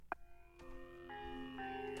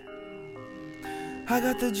I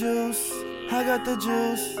got the juice, I got the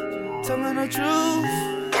juice, telling the truth.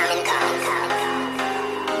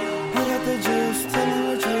 I got the juice, telling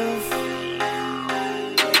the truth.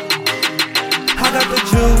 I got the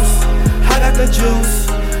juice, I got the juice,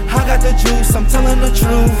 I got the juice, I'm telling the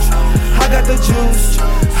truth. I got the juice,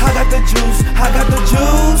 I got the juice, I got the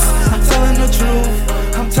juice, I'm telling the truth.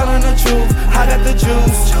 I'm telling the truth. I got the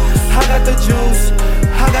juice, I got the juice,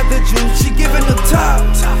 I got the juice. She giving the top,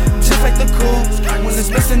 just like the coupe. When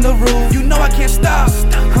it's missing the roof, you know I can't stop.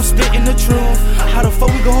 I'm spitting the truth. How the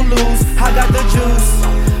fuck we gon' lose? I got the juice,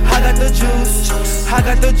 I got the juice, I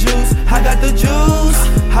got the juice, I got the juice,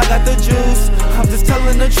 I got the juice. I'm just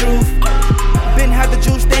telling the truth. Been had the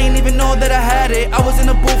juice, they ain't even know that I had it. I was in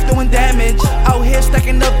the booth doing damage, out here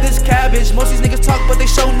stacking up this cabbage. Most these niggas talk but they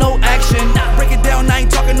show no action. Break it down, I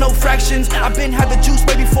ain't talking no fractions. I been had the juice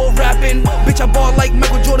way before rapping. Bitch, I ball like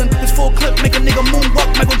Michael Jordan. This full clip make a nigga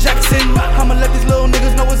moonwalk Michael Jackson. I'ma let these little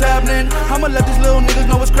niggas know what's happening. I'ma let these little niggas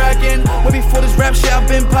know what's cracking. Way before this rap shit, I've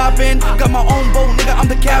been popping. Got my own boat, nigga, I'm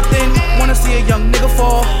the captain. Wanna see a young nigga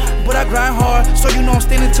fall, but I grind hard, so you know I'm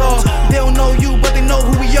standing tall. They don't know you, but they know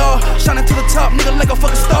who we are. Shining to the top, nigga, like a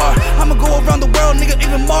fucking star. I'ma go around the world, nigga,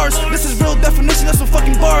 even Mars. This is real definition of some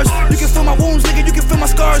fucking bars. You can feel my wounds, nigga, you can feel my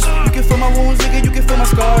scars. You can feel my wounds, nigga, you can feel my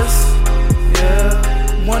scars.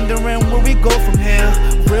 Yeah, wondering where we go from here.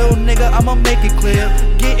 Real nigga, I'ma make it clear.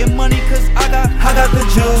 Getting money cause I got the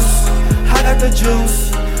juice, I got the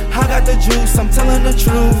juice, I got the juice, I'm telling the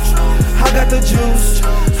truth. I got the juice,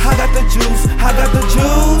 I got the juice, I got the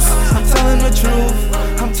juice, I'm telling the truth.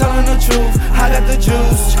 I'm telling the truth. I got the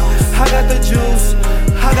juice, I got the juice,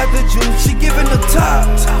 I got the juice. She giving the top,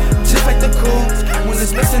 just like the coupe. When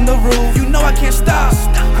it's missing the roof, you know I can't stop.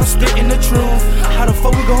 I'm spitting the truth. How the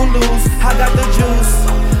fuck we gon' lose? I got the juice,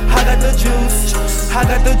 I got the juice, I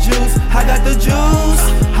got the juice, I got the juice,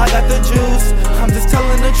 I got the juice. I'm just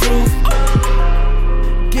telling the truth.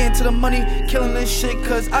 Getting to the money, killing this shit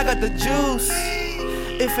cause I got the juice.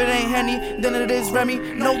 If it ain't Henny, then it is Remy,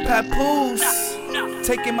 no papoose.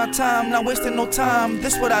 Taking my time, not wasting no time,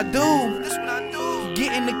 this what I do.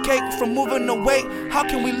 Getting the cake from moving away, how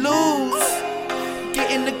can we lose?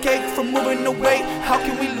 Getting the cake from moving away, how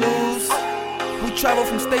can we lose? We travel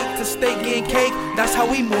from state to state getting cake, that's how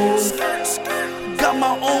we move. Got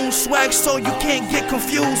my own swag so you can't get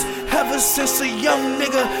confused. Ever since a young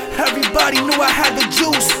nigga, everybody knew I had the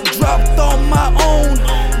juice. Dropped on my own,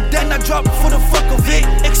 then I dropped for the fuck of it.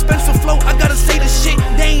 Expensive flow, I gotta say the shit.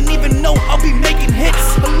 They ain't even know I'll be making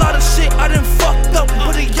hits. A lot of shit I done fucked up,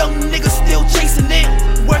 but a young nigga still chasing it.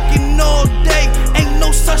 Working all day, ain't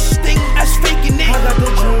no such thing as faking it. I got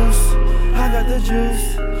the juice, I got the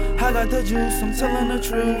juice, I got the juice, I'm telling the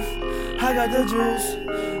truth. I got the juice,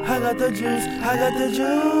 I got the juice, I got the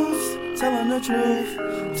juice, telling the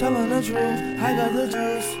truth, telling the truth. I got the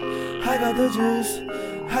juice, I got the juice,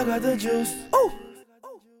 I got the juice. Ooh.